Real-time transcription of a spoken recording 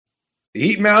The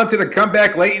Heat mounted a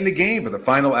comeback late in the game, but the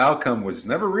final outcome was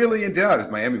never really in doubt as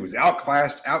Miami was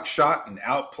outclassed, outshot, and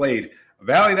outplayed. A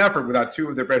valiant effort without two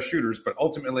of their best shooters, but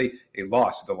ultimately a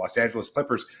loss to the Los Angeles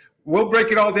Clippers. We'll break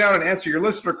it all down and answer your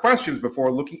listener questions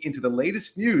before looking into the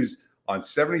latest news on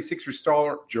 76ers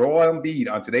star Joel Embiid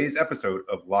on today's episode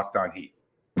of Locked On Heat.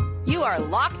 You are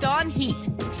Locked On Heat,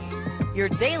 your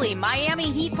daily Miami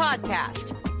Heat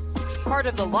podcast. Part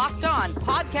of the Locked On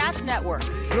Podcast Network,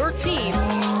 your team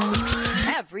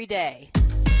every day.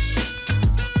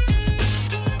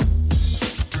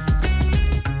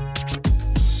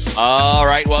 All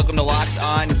right, welcome to Locked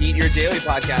On Heat, your daily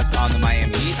podcast on the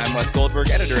Miami Heat. I'm Wes Goldberg,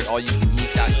 editor at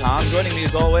allyoucanheat.com. Joining me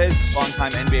as always,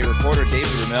 longtime NBA reporter David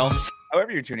Ramil.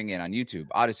 However you're tuning in on YouTube,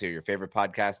 Odyssey, or your favorite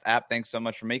podcast app, thanks so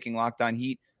much for making Locked On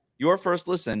Heat your first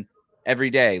listen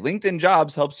every day. LinkedIn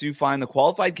Jobs helps you find the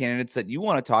qualified candidates that you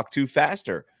want to talk to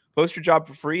faster. Post your job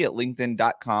for free at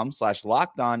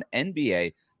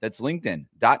linkedin.com/LockedOnNBA. That's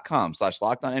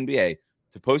linkedin.com/LockedOnNBA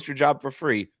to post your job for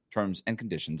free. Terms and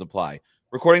conditions apply.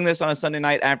 Recording this on a Sunday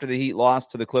night after the Heat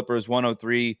lost to the Clippers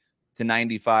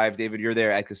 103-95. David, you're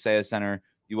there at Kaseya Center.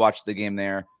 You watched the game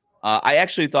there. I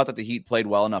actually thought that the Heat played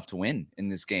well enough to win in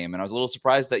this game, and I was a little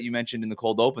surprised that you mentioned in the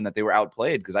cold open that they were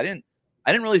outplayed because I didn't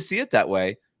really see it that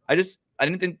way. I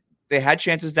didn't think they had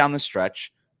chances down the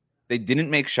stretch. They didn't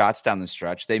make shots down the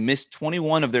stretch. They missed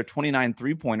 21 of their 29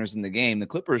 three-pointers in the game. The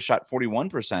Clippers shot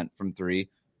 41% from three.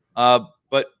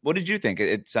 But what did you think?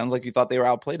 It sounds like you thought they were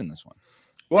outplayed in this one.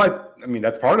 Well, I mean,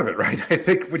 that's part of it, right? I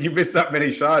think when you miss that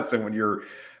many shots and when you're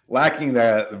lacking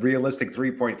that realistic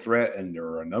three-point threat and there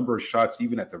are a number of shots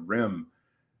even at the rim,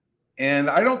 and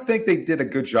I don't think they did a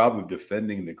good job of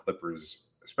defending the Clippers,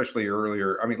 especially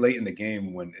earlier. I mean, late in the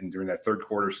game during that third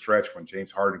quarter stretch when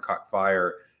James Harden caught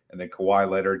fire and then Kawhi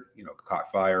Leonard,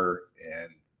 caught fire. And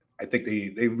I think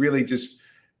they really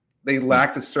they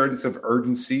lacked a sense of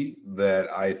urgency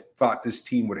that I thought this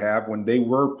team would have when they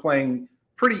were playing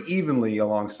pretty evenly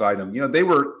alongside them. They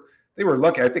were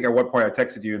lucky. I think at one point I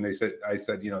texted you and I said,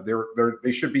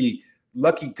 they should be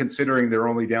lucky considering they're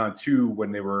only down two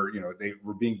when they were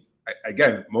being,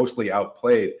 again, mostly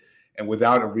outplayed and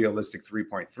without a realistic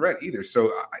three-point threat either.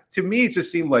 So to me, it just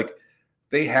seemed like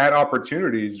they had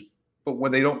opportunities, but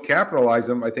when they don't capitalize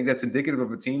them, I think that's indicative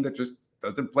of a team that just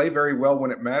doesn't play very well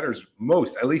when it matters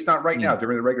most, at least not right now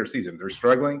during the regular season. They're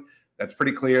struggling. That's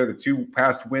pretty clear. The two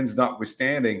past wins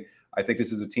notwithstanding, I think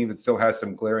this is a team that still has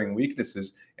some glaring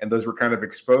weaknesses, and those were kind of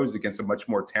exposed against a much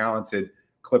more talented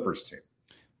Clippers team.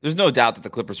 There's no doubt that the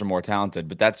Clippers are more talented,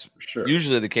 but that's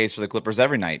usually the case for the Clippers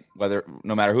every night,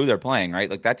 no matter who they're playing, right?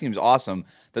 Like that team's awesome.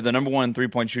 They're the number one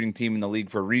three-point shooting team in the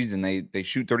league for a reason. They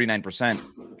shoot 39%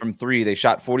 from three. They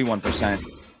shot 41%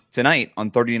 tonight on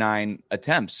 39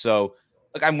 attempts. So,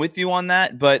 look, I'm with you on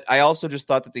that, but I also just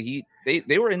thought that the Heat,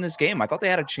 they were in this game. I thought they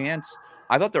had a chance.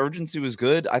 I thought the urgency was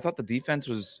good. I thought the defense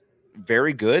was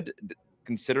very good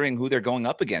considering who they're going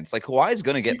up against. Like Kawhi's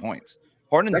going to get points.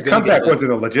 Harden's that comeback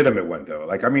wasn't a legitimate one, though.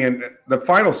 Like, I mean, the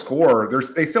final score,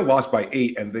 they still lost by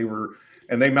 8, and they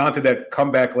mounted that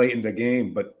comeback late in the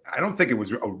game. But I don't think it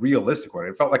was a realistic one.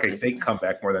 It felt like a fake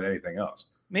comeback more than anything else.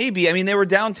 Maybe. I mean, they were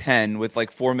down 10 with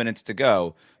like 4 minutes to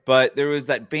go, but there was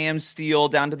that Bam steal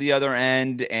down to the other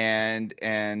end, and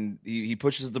he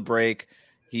pushes the break.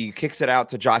 He kicks it out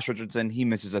to Josh Richardson. He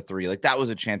misses a three. Like that was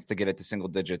a chance to get it to single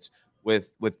digits with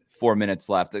 4 minutes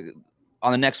left.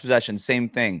 On the next possession, same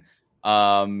thing.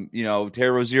 Terry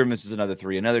Rozier misses another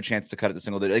three, another chance to cut it to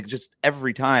single digit. Like just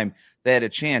every time they had a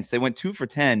chance, they went 2 for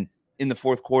 10 in the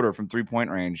fourth quarter from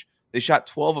 3-point range. They shot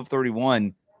 12 of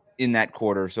 31 in that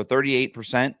quarter, so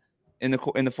 38% in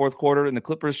the fourth quarter. And the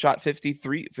Clippers shot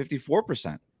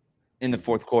 54% in the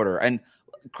fourth quarter. And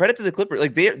credit to the Clippers,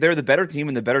 like they're the better team,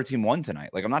 and the better team won tonight.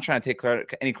 Like I'm not trying to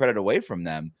take any credit away from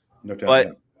them, no doubt,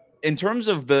 but. In terms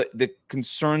of the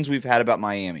concerns we've had about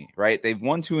Miami, right? They've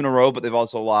won 2 in a row, but they've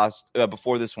also lost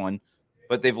before this one,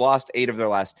 but they've lost 8 of their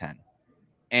last 10.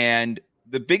 And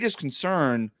the biggest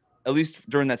concern, at least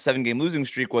during that 7-game losing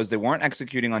streak, was they weren't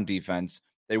executing on defense.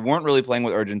 They weren't really playing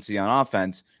with urgency on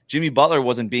offense. Jimmy Butler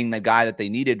wasn't being the guy that they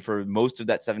needed for most of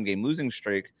that 7-game losing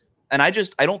streak. And I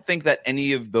don't think that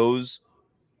any of those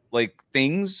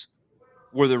things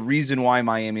were the reason why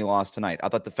Miami lost tonight. I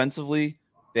thought defensively,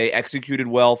 they executed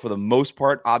well for the most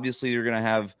part. Obviously, you're going to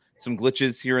have some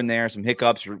glitches here and there, some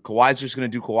hiccups. Kawhi's just going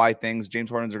to do Kawhi things. James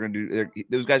Harden's are going to do –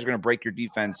 those guys are going to break your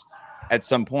defense at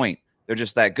some point. They're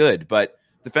just that good. But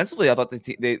defensively, I thought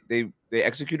they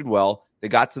executed well. They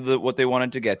got to what they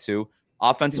wanted to get to.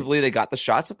 Offensively, they got the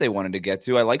shots that they wanted to get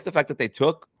to. I like the fact that they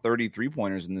took 33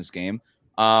 pointers in this game.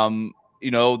 The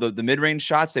mid-range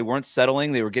shots, they weren't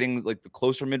settling. They were getting the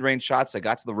closer mid-range shots. They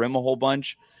got to the rim a whole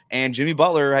bunch. And Jimmy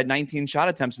Butler had 19 shot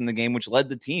attempts in the game, which led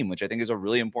the team, which I think is a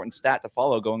really important stat to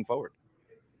follow going forward.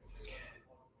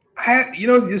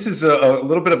 This is a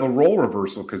little bit of a role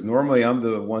reversal because normally I'm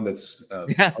the one that's a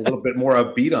little bit more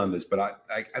upbeat on this, but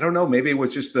I don't know. Maybe it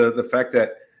was just the fact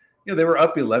that, they were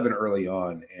up 11 early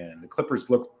on and the Clippers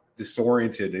looked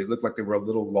disoriented. It looked like they were a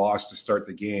little lost to start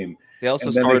the game. They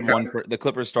also started the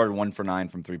Clippers started 1 for 9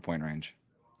 from 3-point range.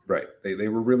 Right. They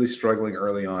were really struggling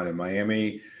early on, and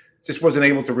Miami just wasn't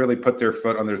able to really put their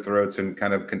foot on their throats and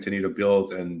kind of continue to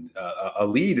build a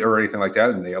lead or anything like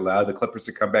that. And they allowed the Clippers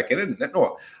to come back in.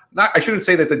 I shouldn't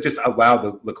say that they just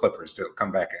allowed the Clippers to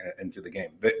come back into the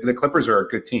game. The Clippers are a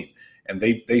good team, and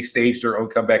they staged their own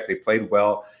comeback. They played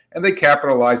well, and they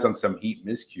capitalized on some Heat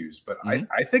miscues. But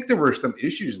I think there were some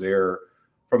issues there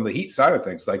from the Heat side of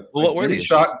things. What were the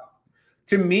issues?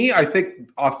 To me, I think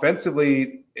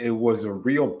offensively, it was a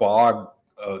real bog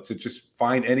to just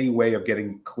find any way of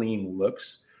getting clean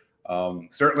looks.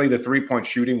 Certainly the 3-point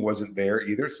shooting wasn't there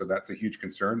either, so that's a huge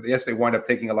concern. Yes, they wind up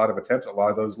taking a lot of attempts, a lot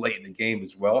of those late in the game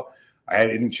as well. I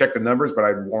didn't check the numbers, but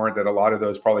I'd warrant that a lot of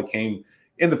those probably came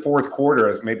in the fourth quarter,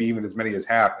 as maybe even as many as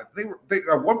half. They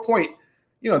at one point,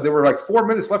 there were like 4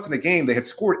 minutes left in the game. They had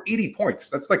scored 80 points.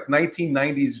 That's like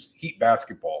 1990s Heat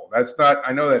basketball. That's not,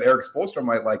 I know that Eric Spoelstra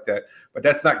might like that, but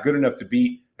that's not good enough to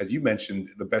beat, as you mentioned,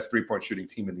 the best 3-point shooting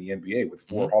team in the NBA with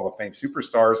 4 Hall of Fame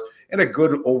superstars and a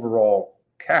good overall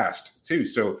cast too.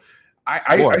 So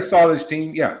I saw this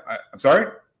team. Yeah. I'm sorry.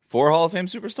 4 Hall of Fame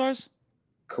superstars?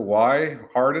 Kawhi,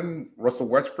 Harden, Russell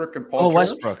Westbrook, and Paul George.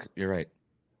 Westbrook. You're right.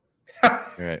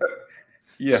 You're right.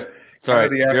 Yeah. Sorry.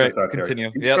 The afterthought right.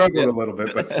 Continue. He struggled a little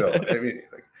bit, but still. I mean,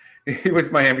 he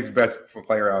was Miami's best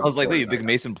player. I was like, wait, you big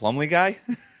Mason Plumlee guy?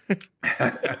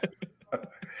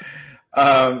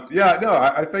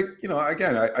 I think,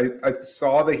 again, I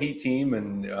saw the Heat team,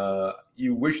 and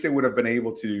you wish they would have been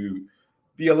able to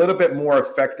be a little bit more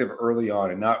effective early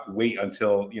on and not wait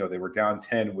until, they were down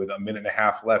 10 with a minute and a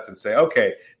half left and say,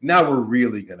 okay, now we're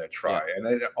really going to try. Yeah.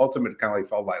 And it ultimately kind of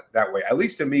felt like that way, at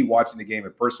least to me watching the game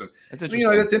in person. That's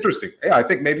interesting. That's interesting. Yeah, I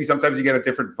think maybe sometimes you get a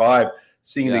different vibe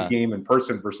seeing the game in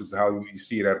person versus how you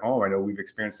see it at home. I know we've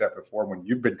experienced that before when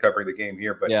you've been covering the game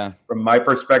here, but from my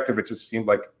perspective, it just seemed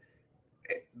like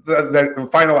the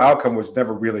final outcome was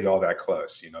never really all that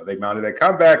close. They mounted a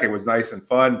comeback. It was nice and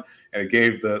fun, and it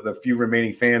gave the few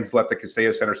remaining fans left at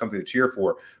Kaseya Center something to cheer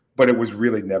for, but it was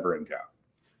really never in doubt.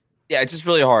 Yeah, it's just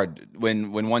really hard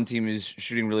when one team is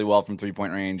shooting really well from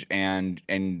 3-point range and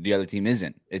the other team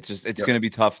isn't. It's going to be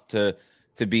tough to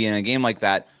be in a game like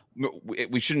that.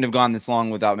 We shouldn't have gone this long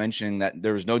without mentioning that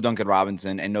there was no Duncan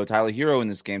Robinson and no Tyler Hero in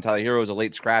this game. Tyler Hero was a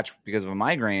late scratch because of a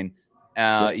migraine.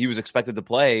 He was expected to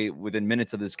play within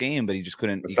minutes of this game, but he just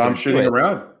couldn't. I saw him shooting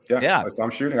around. Yeah. I saw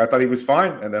him shooting. I thought he was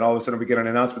fine. And then all of a sudden we get an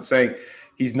announcement saying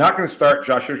he's not going to start.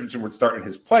 Josh Richardson would start in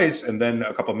his place. And then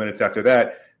a couple of minutes after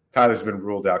that, Tyler's been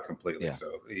ruled out completely. Yeah.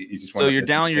 So he just so you're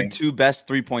down your 2 best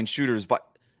 3-point shooters, but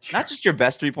not just your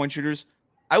best 3-point shooters.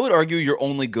 I would argue your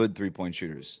only good 3-point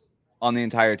shooters on the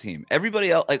entire team.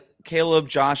 Everybody else, like Caleb,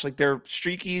 Josh, like they're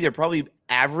streaky. They're probably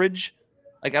average.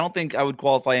 Like I don't think I would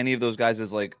qualify any of those guys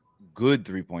as like good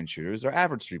 3-point shooters. They're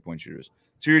average 3-point shooters.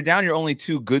 So you're down your only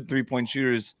 2 good 3-point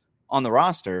shooters on the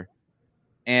roster,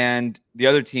 and the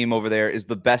other team over there is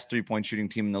the best 3-point shooting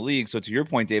team in the league. So to your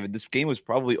point, David, this game was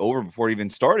probably over before it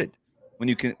even started when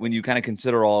you kind of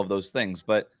consider all of those things.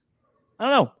 But I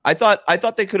don't know. I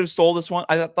thought they could have stolen this one.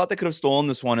 I thought they could have stolen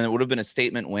this one, and it would have been a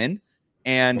statement win.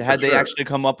 And had they actually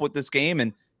come up with this game,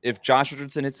 and if Josh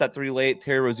Richardson hits that 3 late,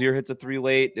 Terry Rozier hits a 3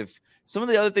 late, if some of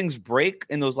the other things break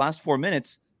in those last 4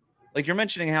 minutes, like you're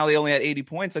mentioning how they only had 80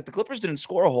 points, like the Clippers didn't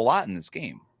score a whole lot in this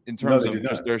game in terms of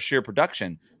just their sheer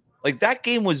production. Like that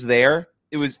game was there.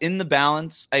 It was in the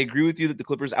balance. I agree with you that the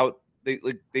Clippers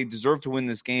they deserve to win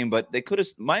this game, but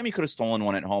Miami could have stolen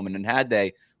one at home. And then had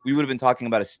they, we would have been talking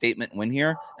about a statement win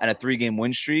here and a 3-game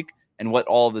win streak and what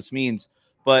all of this means.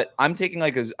 But I'm taking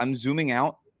I'm zooming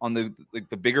out on the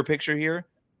bigger picture here,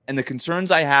 and the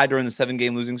concerns I had during the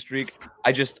 7-game losing streak,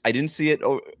 I didn't see it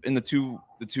in the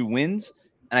two wins,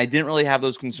 and I didn't really have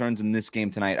those concerns in this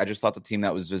game tonight. I just thought the team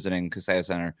that was visiting Kaseya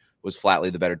Center was flatly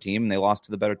the better team, and they lost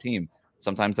to the better team.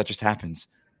 Sometimes that just happens.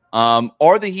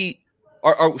 Are the Heat?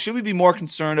 Should we be more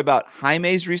concerned about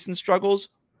Jaime's recent struggles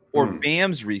or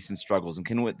Bam's recent struggles, and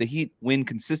can the Heat win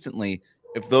consistently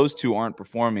if those two aren't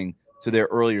performing to their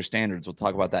earlier standards? We'll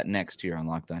talk about that next here on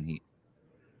Locked On Heat.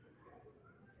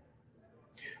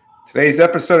 Today's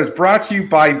episode is brought to you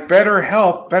by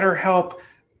BetterHelp. BetterHelp.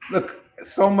 Look,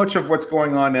 so much of what's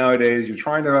going on nowadays, you're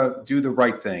trying to do the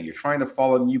right thing. You're trying to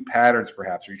follow new patterns,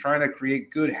 perhaps. Or you're trying to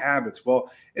create good habits. Well,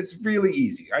 it's really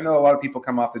easy. I know a lot of people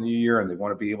come off the new year and they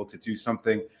want to be able to do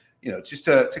something just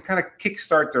to kind of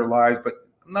kickstart their lives, but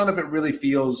none of it really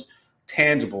feels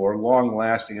tangible or long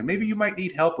lasting. And maybe you might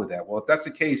need help with that. Well, if that's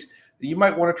the case, then you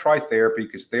might want to try therapy,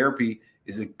 because therapy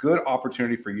is a good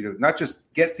opportunity for you to not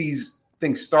just get these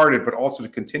things started, but also to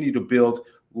continue to build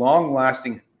long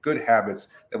lasting good habits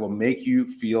that will make you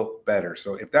feel better.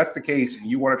 So if that's the case and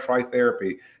you want to try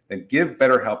therapy, then give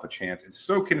BetterHelp a chance. It's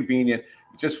so convenient.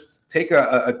 You just take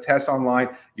a test online,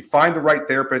 you find the right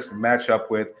therapist to match up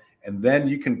with, and then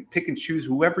you can pick and choose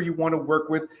whoever you want to work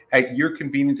with at your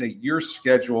convenience, at your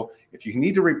schedule. If you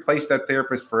need to replace that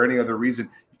therapist for any other reason,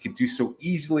 you can do so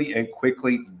easily and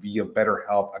quickly via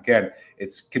BetterHelp. Again,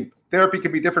 therapy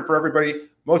can be different for everybody.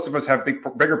 Most of us have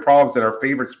bigger problems than our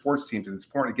favorite sports teams, and it's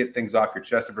important to get things off your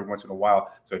chest every once in a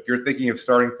while. So if you're thinking of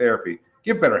starting therapy,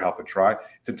 give BetterHelp a try.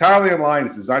 It's entirely online.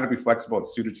 It's designed to be flexible and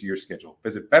suited to your schedule.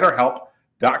 Visit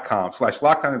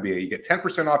BetterHelp.com/LockedOnNBA. You get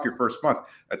 10% off your first month.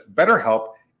 That's BetterHelp,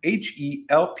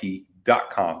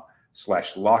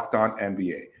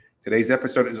 HELP.com/LockedOnNBA. Today's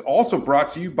episode is also brought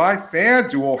to you by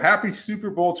FanDuel. Happy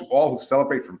Super Bowl to all who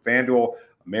celebrate from FanDuel,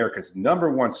 America's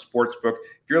 #1 sports book.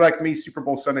 If you're like me, Super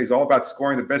Bowl Sunday is all about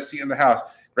scoring the best seat in the house,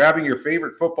 grabbing your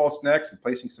favorite football snacks, and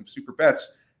placing some super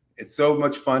bets. It's so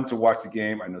much fun to watch the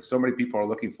game. I know so many people are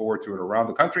looking forward to it around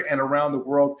the country and around the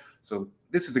world. So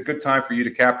this is a good time for you to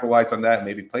capitalize on that and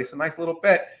maybe place a nice little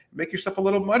bet and make yourself a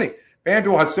little money.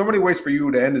 FanDuel has so many ways for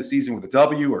you to end the season with a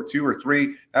W or 2 or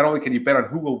 3. Not only can you bet on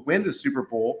who will win the Super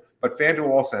Bowl, but FanDuel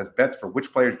also has bets for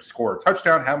which players will score a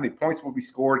touchdown, how many points will be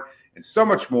scored, and so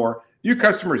much more. New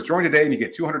customers join today and you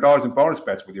get $200 in bonus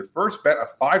bets with your first bet of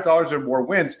 $5 or more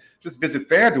wins. Just visit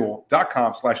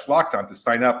FanDuel.com/LockedOn to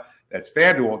sign up. That's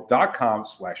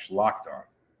FanDuel.com/LockedOn.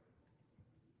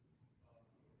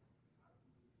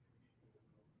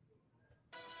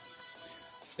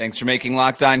 Thanks for making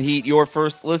Locked On Heat your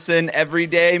first listen every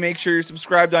day. Make sure you're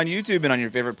subscribed on YouTube and on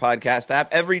your favorite podcast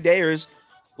app. Everydayers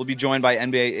will be joined by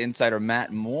NBA insider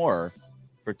Matt Moore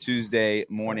for Tuesday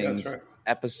morning's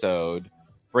episode,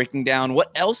 breaking down what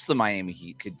else the Miami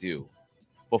Heat could do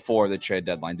before the trade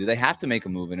deadline. Do they have to make a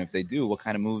move? And if they do, what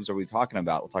kind of moves are we talking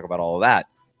about? We'll talk about all of that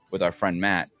with our friend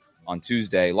Matt on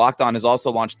Tuesday. Locked On has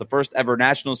also launched the first ever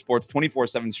national sports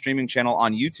 24/7 streaming channel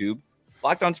on YouTube.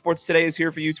 Locked On Sports Today is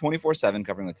here for you 24/7,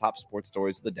 covering the top sports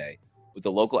stories of the day with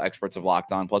the local experts of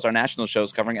Locked On, plus our national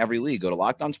shows covering every league. Go to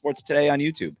Locked On Sports Today on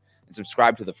YouTube and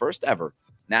subscribe to the first ever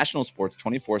national sports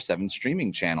 24/7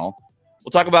 streaming channel.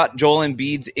 We'll talk about Joel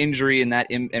Embiid's injury and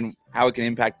and how it can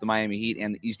impact the Miami Heat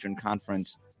and the Eastern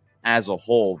Conference as a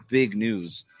whole. Big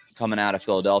news coming out of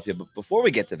Philadelphia. But before we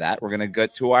get to that, we're going to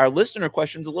get to our listener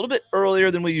questions a little bit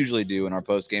earlier than we usually do in our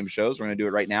post-game shows. We're going to do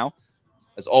it right now.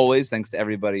 As always, thanks to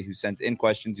everybody who sent in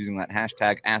questions using that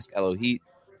hashtag AskLOHeat.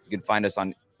 You can find us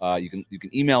on you can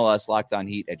email us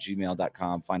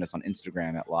lockedonheat@gmail.com. Find us on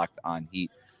Instagram at lockedonheat.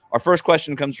 Our first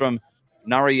question comes from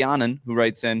Narayanan, who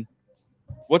writes in,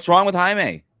 what's wrong with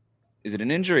Jaime? Is it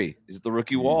an injury? Is it the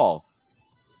rookie wall?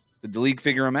 Did the league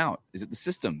figure him out? Is it the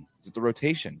system? Is it the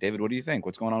rotation? David, what do you think?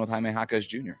 What's going on with Jaime Jaquez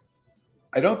Jr.?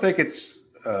 I don't think it's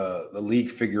the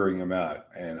league figuring him out.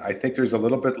 And I think there's a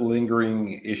little bit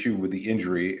lingering issue with the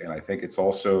injury. And I think it's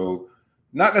also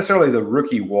not necessarily the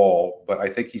rookie wall, but I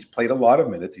think he's played a lot of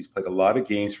minutes. He's played a lot of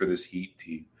games for this Heat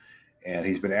team. And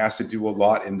he's been asked to do a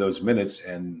lot in those minutes.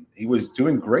 And he was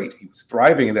doing great. He was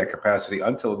thriving in that capacity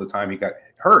until the time he got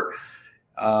hurt.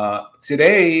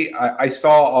 Today, I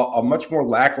saw a much more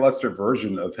lackluster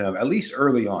version of him, at least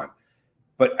early on.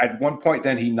 But at one point,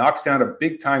 then he knocks down a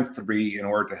big-time three in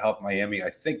order to help Miami,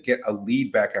 I think, get a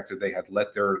lead back after they had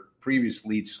let their previous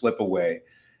lead slip away.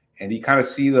 And you kind of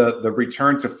see the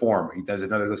return to form. He does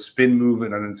the spin move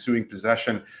in an ensuing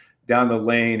possession down the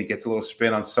lane. He gets a little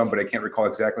spin on somebody. I can't recall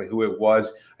exactly who it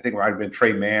was. I think it might have been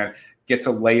Trey Mann. Gets a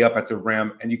layup at the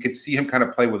rim, and you could see him kind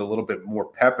of play with a little bit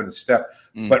more pep in his step.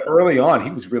 But early on, he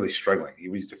was really struggling. He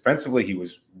was defensively, he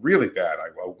was really bad. I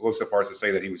will go so far as to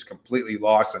say that he was completely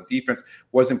lost on defense,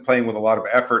 wasn't playing with a lot of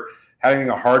effort, having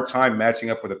a hard time matching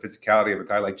up with the physicality of a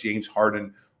guy like James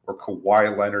Harden or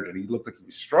Kawhi Leonard, and he looked like he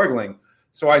was struggling.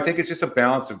 So I think it's just a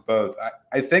balance of both.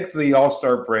 I think the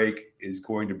All-Star break is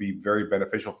going to be very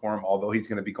beneficial for him, although he's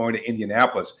going to be going to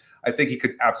Indianapolis. I think he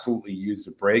could absolutely use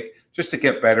the break just to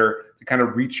get better, to kind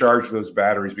of recharge those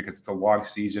batteries because it's a long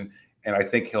season, and I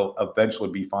think he'll eventually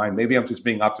be fine. Maybe I'm just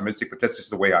being optimistic, but that's just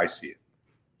the way I see it.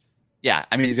 Yeah,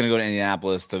 I mean, he's going to go to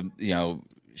Indianapolis to,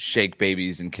 shake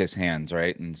babies and kiss hands,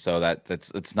 right? And so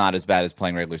it's not as bad as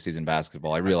playing regular season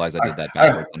basketball. I realize I did that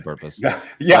backwards on purpose.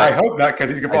 Yeah, I hope not,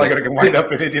 because he's probably going to wind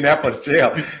up in Indianapolis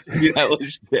jail.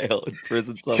 Indianapolis jail, in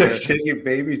prison somewhere. Shaking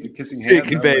babies and kissing hands.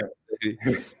 Shaking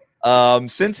babies.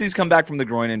 Since he's come back from the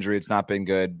groin injury, it's not been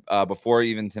good. Before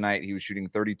even tonight, he was shooting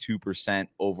 32%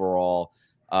 overall.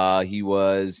 He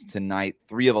was tonight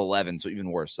 3 of 11, so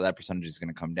even worse. So that percentage is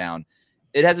going to come down.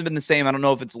 It hasn't been the same. I don't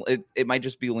know if it might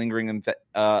just be lingering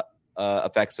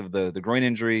effects of the groin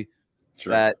injury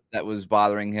that was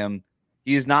bothering him.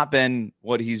 He has not been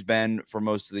what he's been for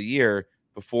most of the year.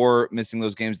 Before missing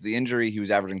those games of the injury, he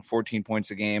was averaging 14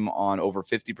 points a game on over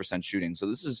 50% shooting. So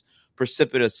this is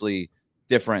precipitously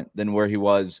different than where he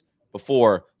was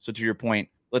before. So to your point,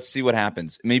 let's see what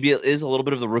happens. Maybe it is a little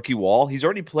bit of the rookie wall. He's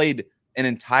already played an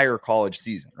entire college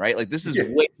season, right? Like this is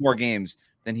way more games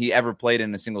than he ever played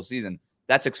in a single season.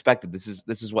 That's expected. This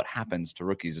is what happens to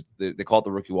rookies. They call it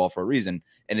the rookie wall for a reason,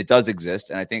 and it does exist.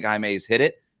 And I think Jaime's hit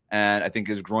it, and I think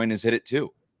his groin has hit it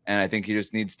too. And I think he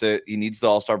just needs the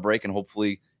All-Star break, and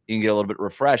hopefully he can get a little bit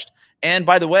refreshed. And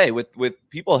by the way, with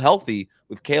people healthy,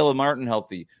 with Caleb Martin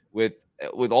healthy, with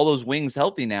all those wings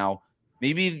healthy now,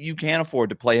 maybe you can afford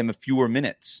to play him a fewer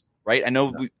minutes, right? I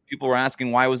know people were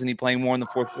asking why wasn't he playing more in the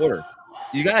fourth quarter.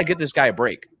 You got to get this guy a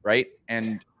break, right?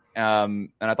 And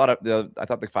I thought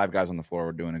the 5 guys on the floor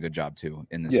were doing a good job too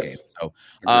in this game. So,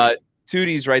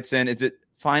 Tooties writes in, is it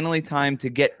finally time to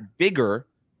get bigger?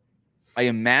 I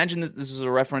imagine that this is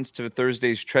a reference to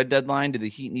Thursday's trade deadline. Do the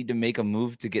Heat need to make a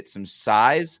move to get some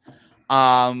size?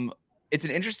 It's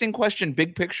an interesting question,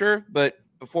 big picture. But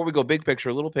before we go big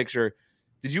picture, little picture,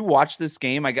 did you watch this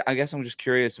game? I guess I'm just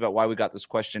curious about why we got this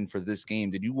question for this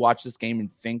game. Did you watch this game and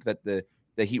think that the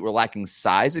Heat were lacking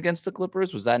size against the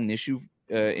Clippers? Was that an issue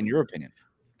in your opinion?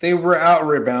 They were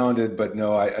out-rebounded, but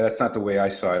no, that's not the way I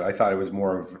saw it. I thought it was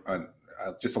more of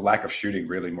just a lack of shooting,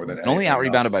 really, more than anything. Only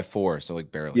out-rebounded by 4, so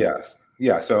like barely. Yes.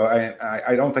 Yeah, so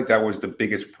I don't think that was the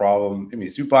biggest problem. I mean,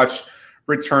 Zubac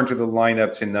returned to the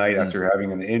lineup tonight after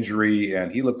having an injury,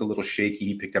 and he looked a little shaky.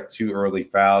 He picked up 2 early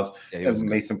fouls.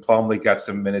 Mason Plumlee got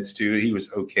some minutes too. He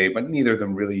was okay, but neither of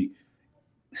them really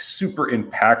super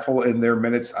impactful in their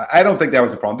minutes. I don't think that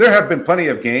was the problem. There have been plenty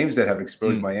of games that have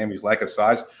exposed Miami's lack of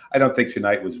size. I don't think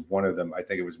tonight was one of them. I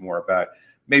think it was more about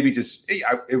maybe just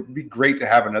it would be great to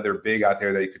have another big out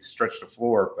there that you could stretch the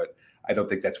floor, but I don't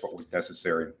think that's what was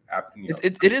necessary.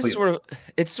 It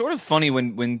is sort of funny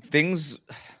when things.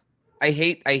 I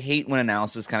hate when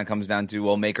analysis kind of comes down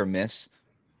to make or miss.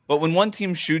 But when one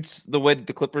team shoots the way that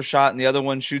the Clippers shot and the other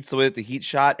one shoots the way that the Heat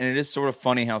shot, and it is sort of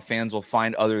funny how fans will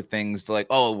find other things to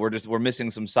we're missing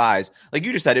some size. Like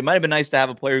you just said, it might have been nice to have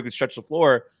a player who could stretch the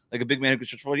floor, like a big man who could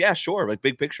stretch the floor. Yeah, sure. Like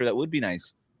big picture, that would be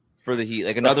nice for the Heat.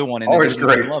 Like another one. Always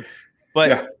great.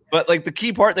 But like the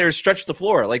key part there is stretch the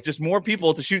floor, like just more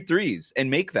people to shoot threes and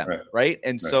make them, right?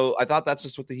 And so I thought that's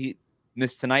just what the Heat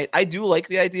missed tonight. I do like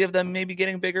the idea of them maybe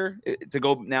getting bigger to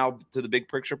go now to the big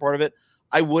picture part of it.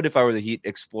 I would, if I were the Heat,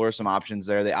 explore some options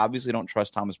there. They obviously don't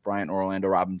trust Thomas Bryant or Orlando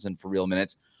Robinson for real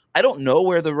minutes. I don't know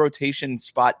where the rotation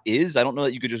spot is. I don't know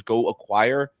that you could just go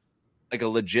acquire like a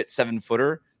legit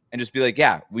 7-footer and just be like,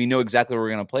 yeah, we know exactly where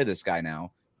we're going to play this guy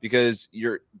now. Because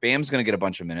Bam's going to get a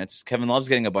bunch of minutes. Kevin Love's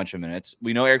getting a bunch of minutes.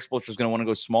 We know Eric Spoelstra is going to want to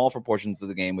go small for portions of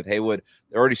the game with Haywood.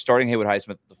 They're already starting Haywood Highsmith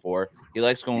at the 4. He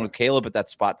likes going with Caleb at that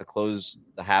spot to close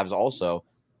the halves also.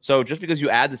 So just because you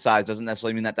add the size doesn't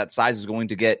necessarily mean that size is going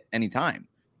to get any time.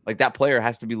 Like that player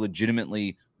has to be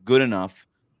legitimately good enough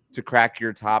to crack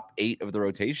your top 8 of the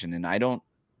rotation. And I'm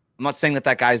not saying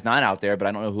that guy's not out there, but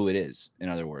I don't know who it is, in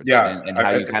other words. Yeah. And how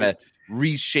you kind of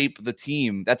reshape the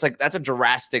team. That's a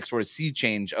drastic sort of sea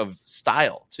change of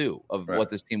style too, of what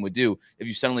this team would do if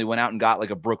you suddenly went out and got like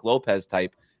a Brook Lopez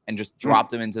type and just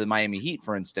dropped him into the Miami Heat,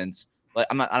 for instance. Like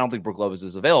I don't think Brook Lopez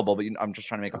is available, but I'm just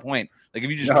trying to make a point. Like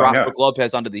if you just drop Brook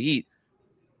Lopez onto the Heat,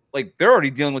 like they're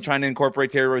already dealing with trying to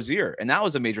incorporate Terry Rozier, and that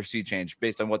was a major sea change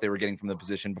based on what they were getting from the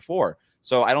position before.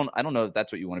 So I don't know if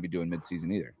that's what you want to be doing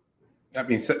midseason either. I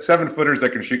mean, 7-footers that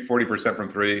can shoot 40% from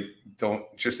 3 don't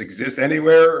just exist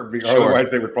anywhere.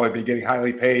 Otherwise, they would probably be getting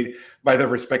highly paid by their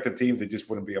respective teams. They just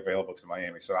wouldn't be available to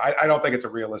Miami. So I don't think it's a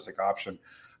realistic option.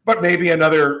 But maybe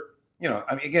another,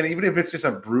 again, even if it's just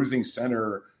a bruising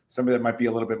center, somebody that might be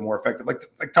a little bit more effective.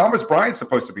 Like Thomas Bryant's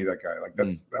supposed to be that guy. Like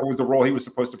that was the role he was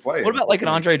supposed to play. What about like an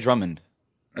Andre Drummond,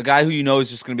 a guy who is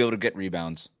just going to be able to get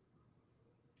rebounds?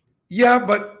 Yeah,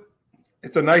 but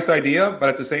it's a nice idea, but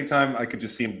at the same time, I could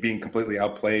just see him being completely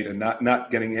outplayed and not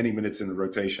getting any minutes in the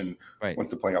rotation once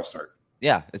the playoffs start.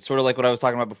 Yeah, it's sort of like what I was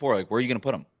talking about before. Like, where are you going to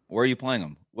put him? Where are you playing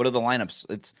him? What are the lineups?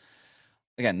 It's,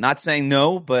 again, not saying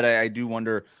no, but I do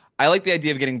wonder. I like the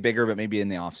idea of getting bigger, but maybe in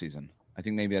the offseason. I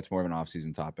think maybe that's more of an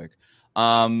offseason topic.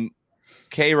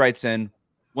 Kay writes in,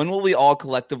 when will we all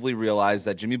collectively realize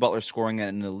that Jimmy Butler scoring at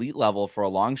an elite level for a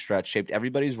long stretch shaped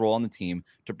everybody's role on the team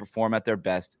to perform at their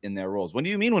best in their roles? When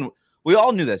do you mean when? We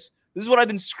all knew this. This is what I've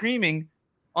been screaming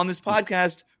on this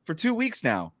podcast for 2 weeks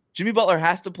now. Jimmy Butler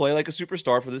has to play like a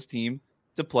superstar for this team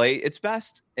to play its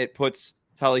best. It puts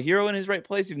Tyler Hero in his right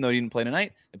place, even though he didn't play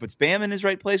tonight. It puts Bam in his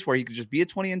right place where he could just be a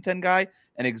 20 and 10 guy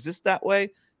and exist that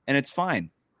way. And it's fine.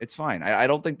 It's fine. I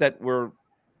don't think that we're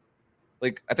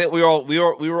like, I think we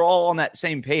were all on that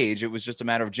same page. It was just a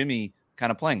matter of Jimmy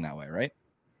kind of playing that way, right?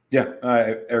 Yeah.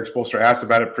 Eric Spoelstra asked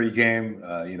about it pregame.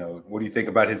 What do you think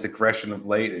about his aggression of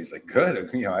late? And he's like, good.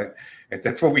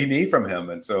 That's what we need from him.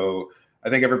 And so I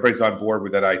think everybody's on board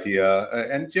with that idea.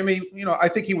 And Jimmy, I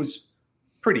think he was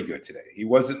pretty good today. He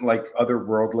wasn't like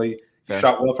otherworldly. He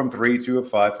shot well from 3, 2 of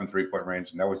 5 from 3-point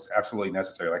range, and that was absolutely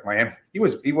necessary. Like Miami, he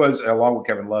was along with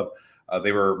Kevin Love.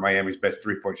 They were Miami's best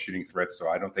 3-point shooting threats, so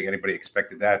I don't think anybody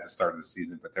expected that at the start of the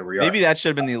season. But there we are. Maybe that should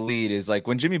have been the lead. Is like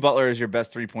when Jimmy Butler is your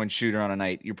best 3-point shooter on a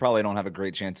night, you probably don't have a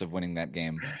great chance of winning that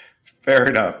game. Fair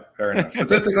enough.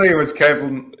 Statistically, it was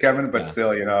Kevin, but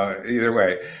still, either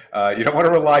way, you don't want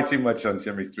to rely too much on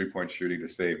Jimmy's 3-point shooting to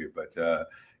save you. But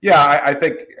I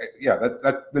think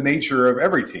that's the nature of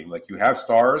every team. Like you have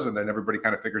stars, and then everybody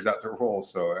kind of figures out their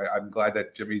roles. So I'm glad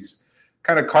that Jimmy's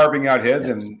kind of carving out his.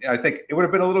 Yes. And I think it would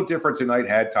have been a little different tonight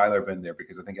had Tyler been there,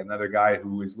 because I think another guy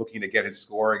who is looking to get his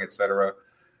scoring, et cetera,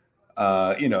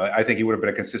 I think he would have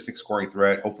been a consistent scoring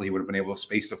threat. Hopefully he would have been able to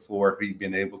space the floor if he'd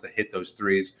been able to hit those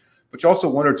threes. But you also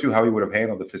wonder, too, how he would have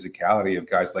handled the physicality of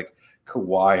guys like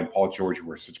Kawhi and Paul George,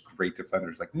 who are such great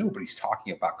defenders. Like nobody's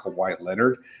talking about Kawhi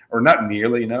Leonard, or not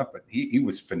nearly enough, but he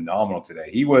was phenomenal today.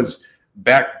 He was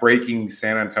back-breaking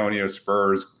San Antonio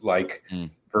Spurs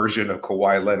version of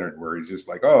Kawhi Leonard, where he's just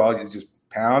like, he just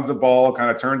pounds the ball,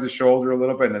 kind of turns his shoulder a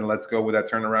little bit, and then let's go with that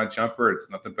turnaround jumper. It's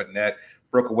nothing but net.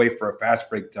 Broke away for a fast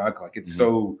break dunk. Like it's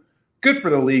so good for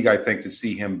the league, I think, to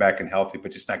see him back and healthy,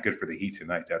 but just not good for the Heat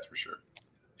tonight, that's for sure.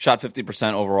 Shot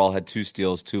 50% overall, had 2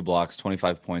 steals, 2 blocks,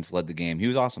 25 points, led the game. He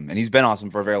was awesome, and he's been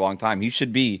awesome for a very long time. He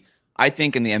should be, I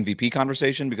think, in the MVP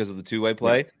conversation because of the two-way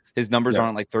play. Yeah. His numbers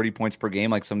aren't like 30 points per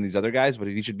game like some of these other guys, but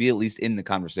he should be at least in the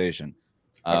conversation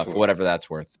for whatever that's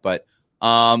worth. But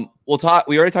we'll talk.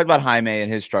 We already talked about Jaime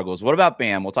and his struggles. What about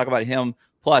Bam? We'll talk about him.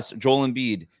 Plus, Joel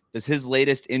Embiid. Does his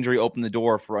latest injury open the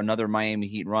door for another Miami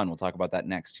Heat run? We'll talk about that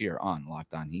next here on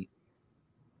Locked On Heat.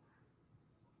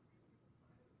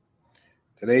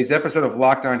 Today's episode of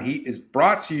Locked On Heat is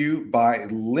brought to you by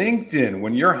LinkedIn.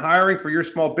 When you're hiring for your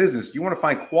small business, you want to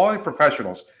find quality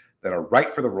professionals that are right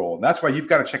for the role. And that's why you've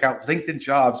got to check out LinkedIn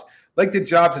Jobs. LinkedIn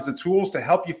Jobs has the tools to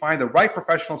help you find the right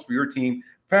professionals for your team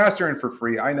faster and for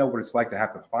free. I know what it's like to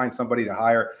have to find somebody to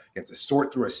hire. You have to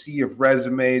sort through a sea of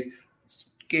resumes,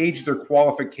 gauge their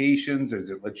qualifications. Is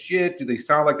it legit? Do they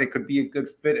sound like they could be a good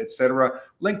fit, etc.?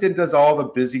 LinkedIn does all the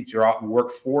busy job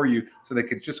work for you, so they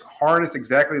can just harness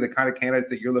exactly the kind of candidates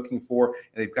that you're looking for.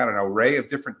 And they've got an array of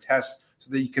different tests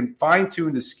so that you can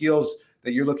fine-tune the skills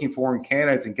that you're looking for in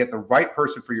candidates and get the right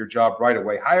person for your job right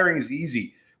away. Hiring is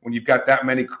easy when you've got that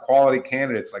many quality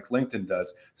candidates like LinkedIn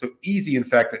does. So easy, in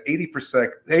fact, that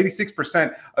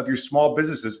 86% of your small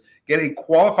businesses get a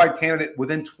qualified candidate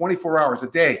within 24 hours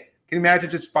a day. Can you imagine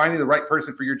just finding the right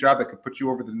person for your job that could put you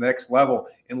over the next level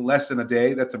in less than a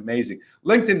day? That's amazing.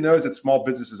 LinkedIn knows that small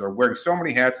businesses are wearing so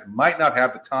many hats and might not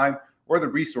have the time or the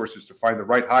resources to find the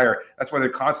right hire. That's why they're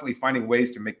constantly finding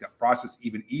ways to make that process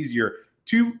even easier.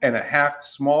 2.5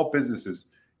 small businesses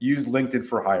use LinkedIn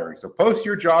for hiring. So post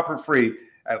your job for free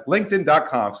at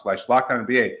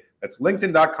linkedin.com/LockedOnNBA. That's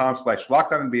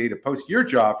linkedin.com/LockedOnNBA to post your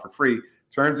job for free.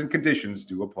 Terms and conditions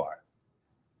do apply.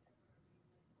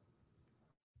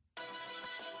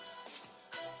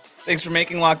 Thanks for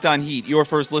making Locked On Heat your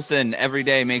first listen every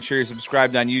day. Make sure you're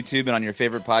subscribed on YouTube and on your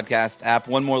favorite podcast app.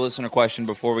 One more listener question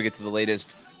before we get to the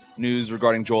latest news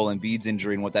regarding Joel Embiid's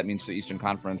injury and what that means for the Eastern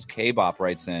Conference. K-Bop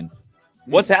writes in,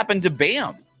 what's happened to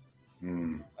Bam?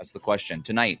 That's the question.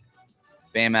 Tonight,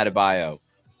 Bam Adebayo,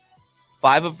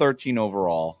 5 of 13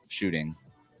 overall shooting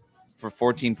for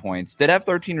 14 points. Did have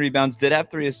 13 rebounds, did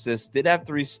have 3 assists, did have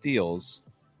 3 steals.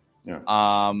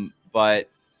 But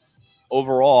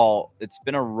overall, it's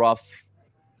been a rough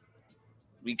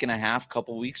week and a half,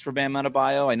 couple weeks for Bam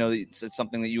Adebayo. I know that it's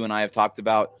something that you and I have talked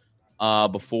about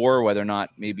before, whether or not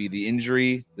maybe the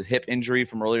hip injury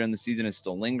from earlier in the season is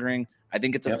still lingering. I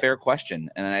think it's a fair question,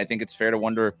 and I think it's fair to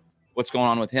wonder what's going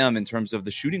on with him in terms of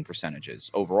the shooting percentages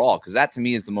overall, because that to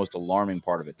me is the most alarming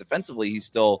part of it. Defensively, he's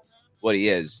still what he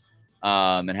is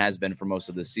and has been for most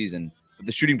of this season. But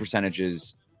the shooting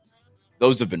percentages,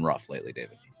 those have been rough lately,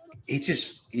 David.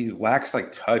 He lacks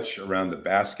like touch around the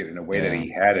basket in a way that he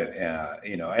had it,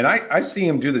 and I see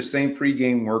him do the same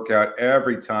pregame workout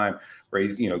every time where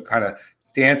he's, kind of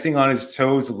dancing on his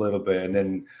toes a little bit. And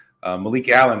then Malik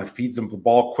Allen feeds him the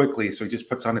ball quickly. So he just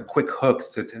puts on a quick hook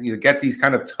to get these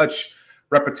kind of touch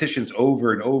repetitions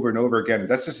over and over and over again.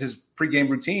 That's just his pregame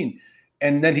routine.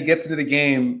 And then he gets into the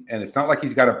game, and it's not like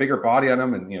he's got a bigger body on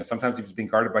him. And, sometimes he was being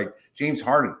guarded by James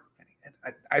Harden.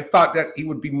 I thought that he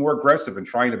would be more aggressive in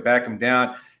trying to back him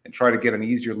down and try to get an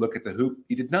easier look at the hoop.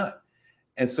 He did not.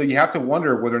 And so you have to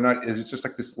wonder whether or not it's just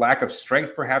like this lack of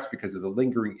strength, perhaps because of the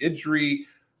lingering injury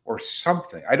or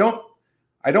something. I don't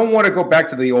want to go back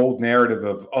to the old narrative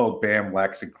of, Bam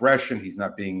lacks aggression. He's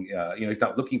not being, he's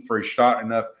not looking for a shot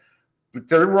enough. But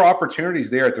there were opportunities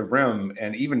there at the rim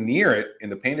and even near it in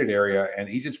the painted area, and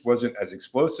he just wasn't as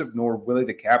explosive nor willing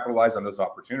to capitalize on those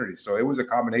opportunities. So it was a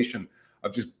combination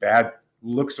of just bad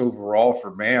looks overall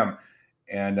for Bam,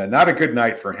 and not a good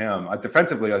night for him.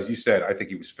 Defensively, as you said, I think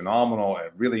he was phenomenal, a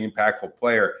really impactful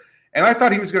player. And I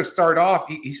thought he was going to start off.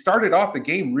 He started off the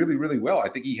game really, really well. I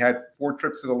think he had 4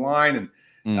 trips to the line,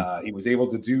 and he was able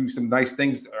to do some nice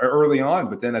things early on.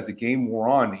 But then as the game wore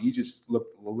on, he just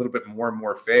looked a little bit more and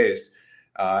more phased,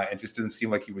 and just didn't seem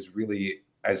like he was really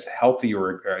as healthy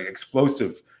or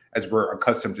explosive as we're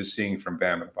accustomed to seeing from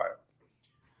Bam Adebayo.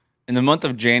 In the month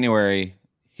of January,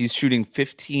 he's shooting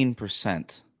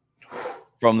 15%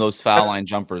 from those foul line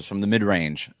jumpers from the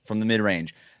mid-range.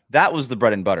 That was the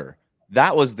bread and butter.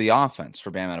 That was the offense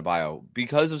for Bam Adebayo.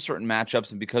 Because of certain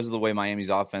matchups and because of the way Miami's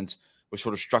offense was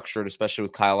sort of structured, especially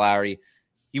with Kyle Lowry,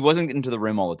 he wasn't getting to the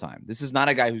rim all the time. This is not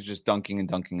a guy who's just dunking and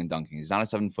dunking and dunking. He's not a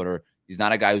 7-footer. He's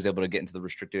not a guy who's able to get into the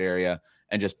restricted area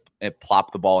and just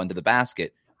plop the ball into the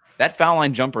basket. That foul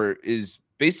line jumper is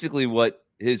basically what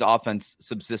his offense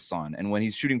subsists on. And when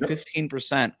he's shooting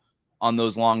 15% on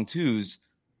those long twos,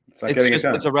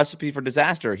 it's a recipe for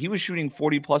disaster. He was shooting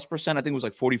 40+%. I think it was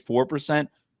like 44%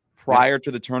 prior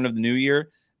to the turn of the new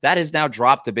year. That has now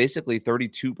dropped to basically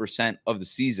 32% of the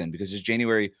season because his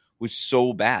January was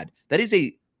so bad. That is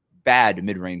a bad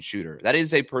mid-range shooter. That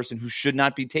is a person who should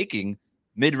not be taking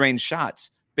mid-range shots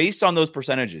based on those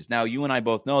percentages. Now, you and I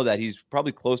both know that he's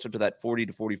probably closer to that 40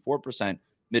 to 44%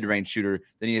 mid-range shooter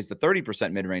than he is the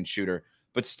 30% mid-range shooter.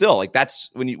 But still, like that's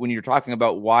when you're talking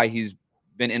about why he's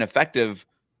been ineffective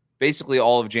basically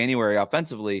all of January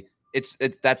offensively,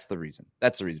 that's the reason.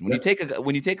 That's the reason. When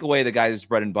you take away the guy's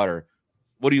bread and butter,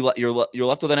 what do you're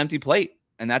left with an empty plate.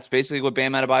 And that's basically what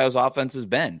Bam Adebayo's offense has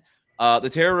been. The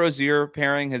Terry Rozier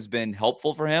pairing has been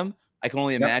helpful for him. I can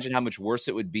only imagine how much worse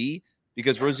it would be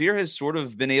because Rozier has sort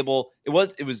of been able, it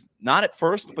was not at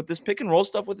first, but this pick and roll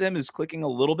stuff with him is clicking a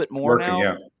little bit more now.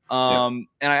 Yeah. And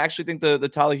I actually think the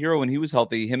Tyler Hero, when he was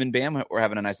healthy, him and Bam were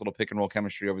having a nice little pick and roll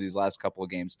chemistry over these last couple of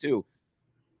games too.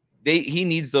 He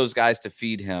needs those guys to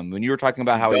feed him. When you were talking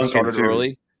about how Duncan he started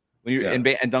early,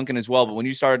 and Duncan as well, but when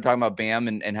you started talking about Bam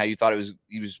and how you thought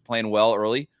he was playing well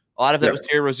early, a lot of that was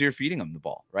Terry Rozier feeding him the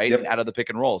ball, right? Out of the pick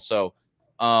and roll. So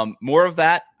more of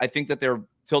that. I think that they're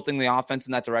tilting the offense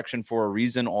in that direction for a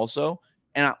reason also.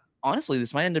 And honestly,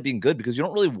 this might end up being good because you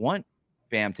don't really want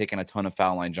Bam taking a ton of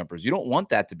foul line jumpers. You don't want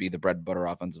that to be the bread and butter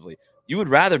offensively. You would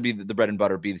rather be the bread and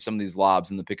butter be some of these lobs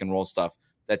and the pick and roll stuff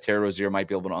that Terry Rozier might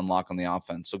be able to unlock on the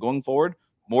offense. So going forward,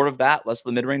 more of that, less of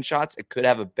the mid-range shots. It could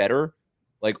have a better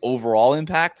overall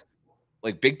impact,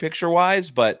 big picture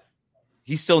wise, but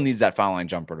he still needs that foul line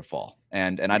jumper to fall.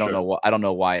 And I don't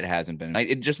know why it hasn't been.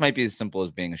 It just might be as simple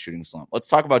as being a shooting slump. Let's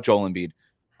talk about Joel Embiid.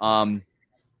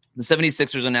 The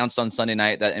 76ers announced on Sunday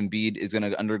night that Embiid is going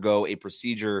to undergo a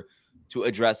procedure to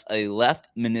address a left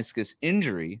meniscus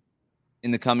injury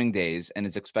in the coming days and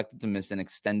is expected to miss an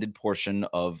extended portion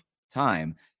of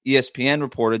time. ESPN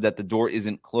reported that the door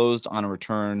isn't closed on a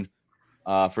return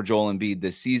for Joel Embiid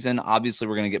this season. Obviously,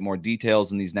 we're going to get more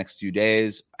details in these next few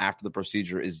days after the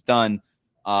procedure is done.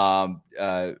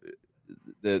 The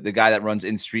guy that runs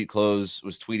In Street Clothes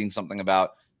was tweeting something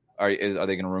about are they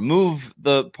going to remove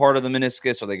the part of the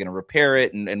meniscus? Are they going to repair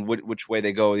it? And which way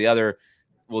they go or the other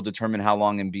will determine how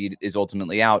long Embiid is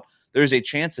ultimately out. There's a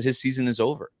chance that his season is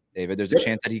over, David. There's a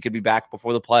chance that he could be back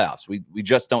before the playoffs. We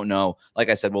just don't know. Like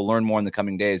I said, we'll learn more in the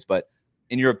coming days. But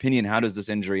in your opinion, how does this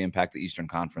injury impact the Eastern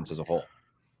Conference as a whole?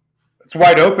 It's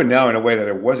wide open now in a way that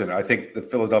it wasn't. I think the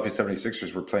Philadelphia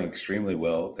 76ers were playing extremely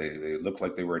well. They looked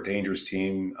like they were a dangerous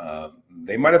team.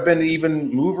 They might have been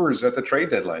even movers at the trade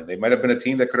deadline. They might have been a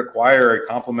team that could acquire a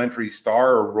complimentary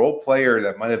star or role player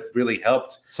that might have really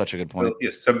helped. Such a good point.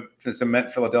 To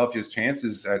cement Philadelphia's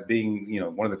chances at being,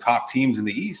 one of the top teams in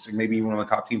the East, or maybe even one of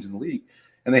the top teams in the league.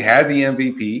 And they had the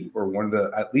MVP or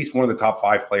at least one of the top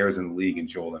 5 players in the league in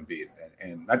Joel Embiid.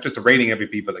 And not just a reigning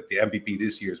MVP, but the MVP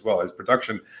this year as well. His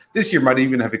production this year might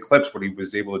even have eclipsed what he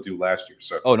was able to do last year.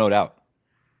 So, no doubt.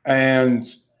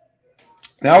 And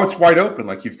now it's wide open.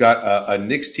 You've got a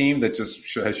Knicks team that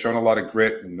just has shown a lot of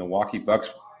grit, and Milwaukee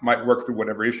Bucks might work through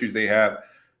whatever issues they have.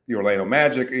 the Orlando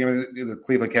Magic. The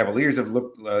Cleveland Cavaliers have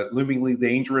looked loomingly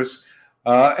dangerous.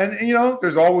 And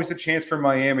there's always a chance for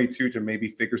Miami, too, to maybe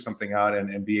figure something out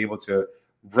and be able to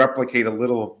replicate a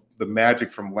little of the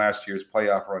magic from last year's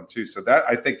playoff run, too. So that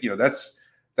I think,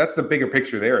 that's the bigger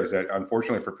picture there, is that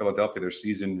unfortunately for Philadelphia, their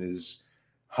season is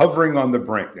hovering on the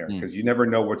brink there, because you never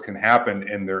know what's going to happen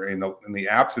in the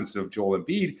absence of Joel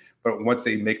Embiid. But once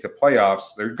they make the playoffs,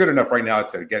 they're good enough right now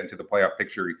to get into the playoff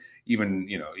picture, even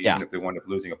if they wind up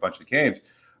losing a bunch of games.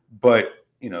 But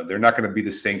they're not going to be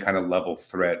the same kind of level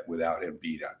threat without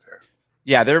Embiid out there.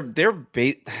 Yeah,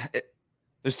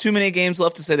 there's too many games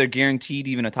left to say they're guaranteed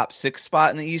even a top 6 spot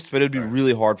in the East, but it would be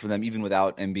really hard for them, even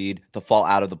without Embiid, to fall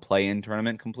out of the play-in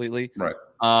tournament completely. Right.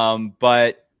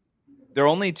 But they're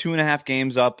only 2.5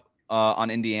 games up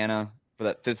on Indiana for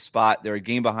that 5th spot. They're a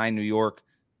game behind New York.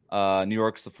 New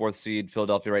York's the 4th seed.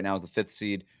 Philadelphia right now is the 5th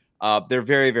seed. They're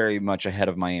very, very much ahead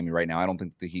of Miami right now. I don't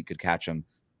think the Heat could catch them.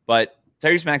 But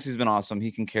Tyrese Maxey's been awesome.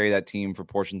 He can carry that team for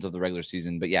portions of the regular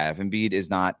season. But yeah, if Embiid is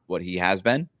not what he has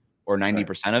been, or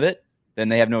 90% of it, then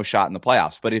they have no shot in the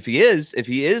playoffs. But if he is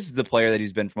the player that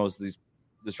he's been for most of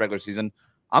this regular season,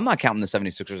 I'm not counting the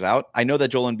 76ers out. I know that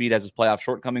Joel Embiid has his playoff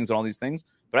shortcomings and all these things,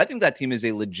 but I think that team is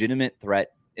a legitimate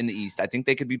threat in the East. I think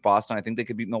they could beat Boston. I think they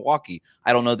could beat Milwaukee.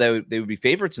 I don't know that they would be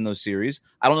favorites in those series.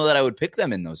 I don't know that I would pick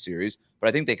them in those series, but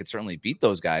I think they could certainly beat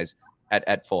those guys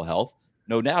at full health.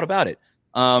 No doubt about it.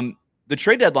 The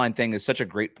trade deadline thing is such a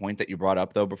great point that you brought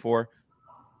up, though, before.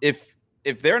 If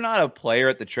they're not a player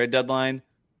at the trade deadline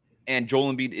and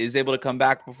Joel Embiid is able to come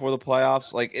back before the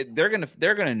playoffs,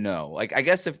 they're gonna know. Like, I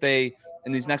guess if they,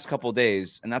 in these next couple of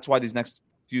days, and that's why these next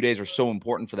few days are so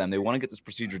important for them, they want to get this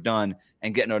procedure done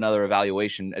and get into another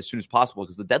evaluation as soon as possible,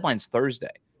 because the deadline's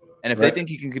Thursday. And if they think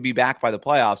he can be back by the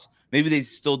playoffs, maybe they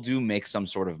still do make some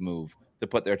sort of move to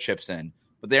put their chips in.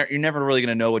 But you're never really going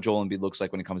to know what Joel Embiid looks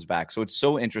like when he comes back. So it's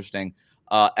so interesting.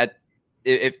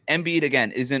 If Embiid,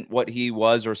 again, isn't what he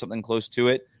was or something close to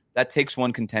it, that takes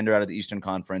one contender out of the Eastern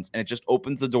Conference, and it just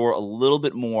opens the door a little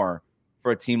bit more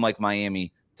for a team like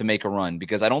Miami to make a run,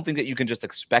 because I don't think that you can just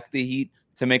expect the Heat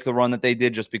to make the run that they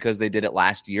did just because they did it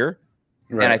last year.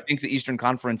 Right. And I think the Eastern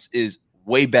Conference is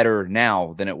way better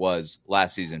now than it was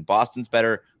last season. Boston's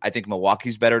better. I think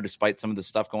Milwaukee's better, despite some of the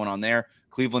stuff going on there.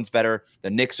 Cleveland's better. The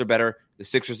Knicks are better. The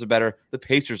Sixers are better. The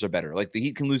Pacers are better. Like, the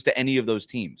Heat can lose to any of those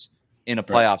teams in a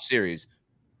playoff series.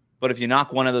 But if you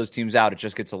knock one of those teams out, it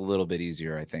just gets a little bit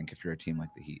easier, I think, if you're a team like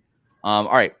the Heat. All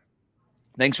right.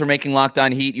 Thanks for making Locked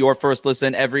On Heat your first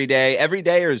listen every day. Every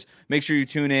dayers, make sure you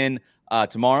tune in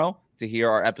tomorrow to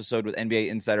hear our episode with NBA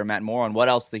insider Matt Moore on what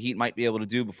else the Heat might be able to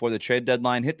do before the trade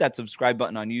deadline. Hit that subscribe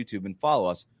button on YouTube and follow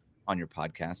us on your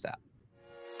podcast app.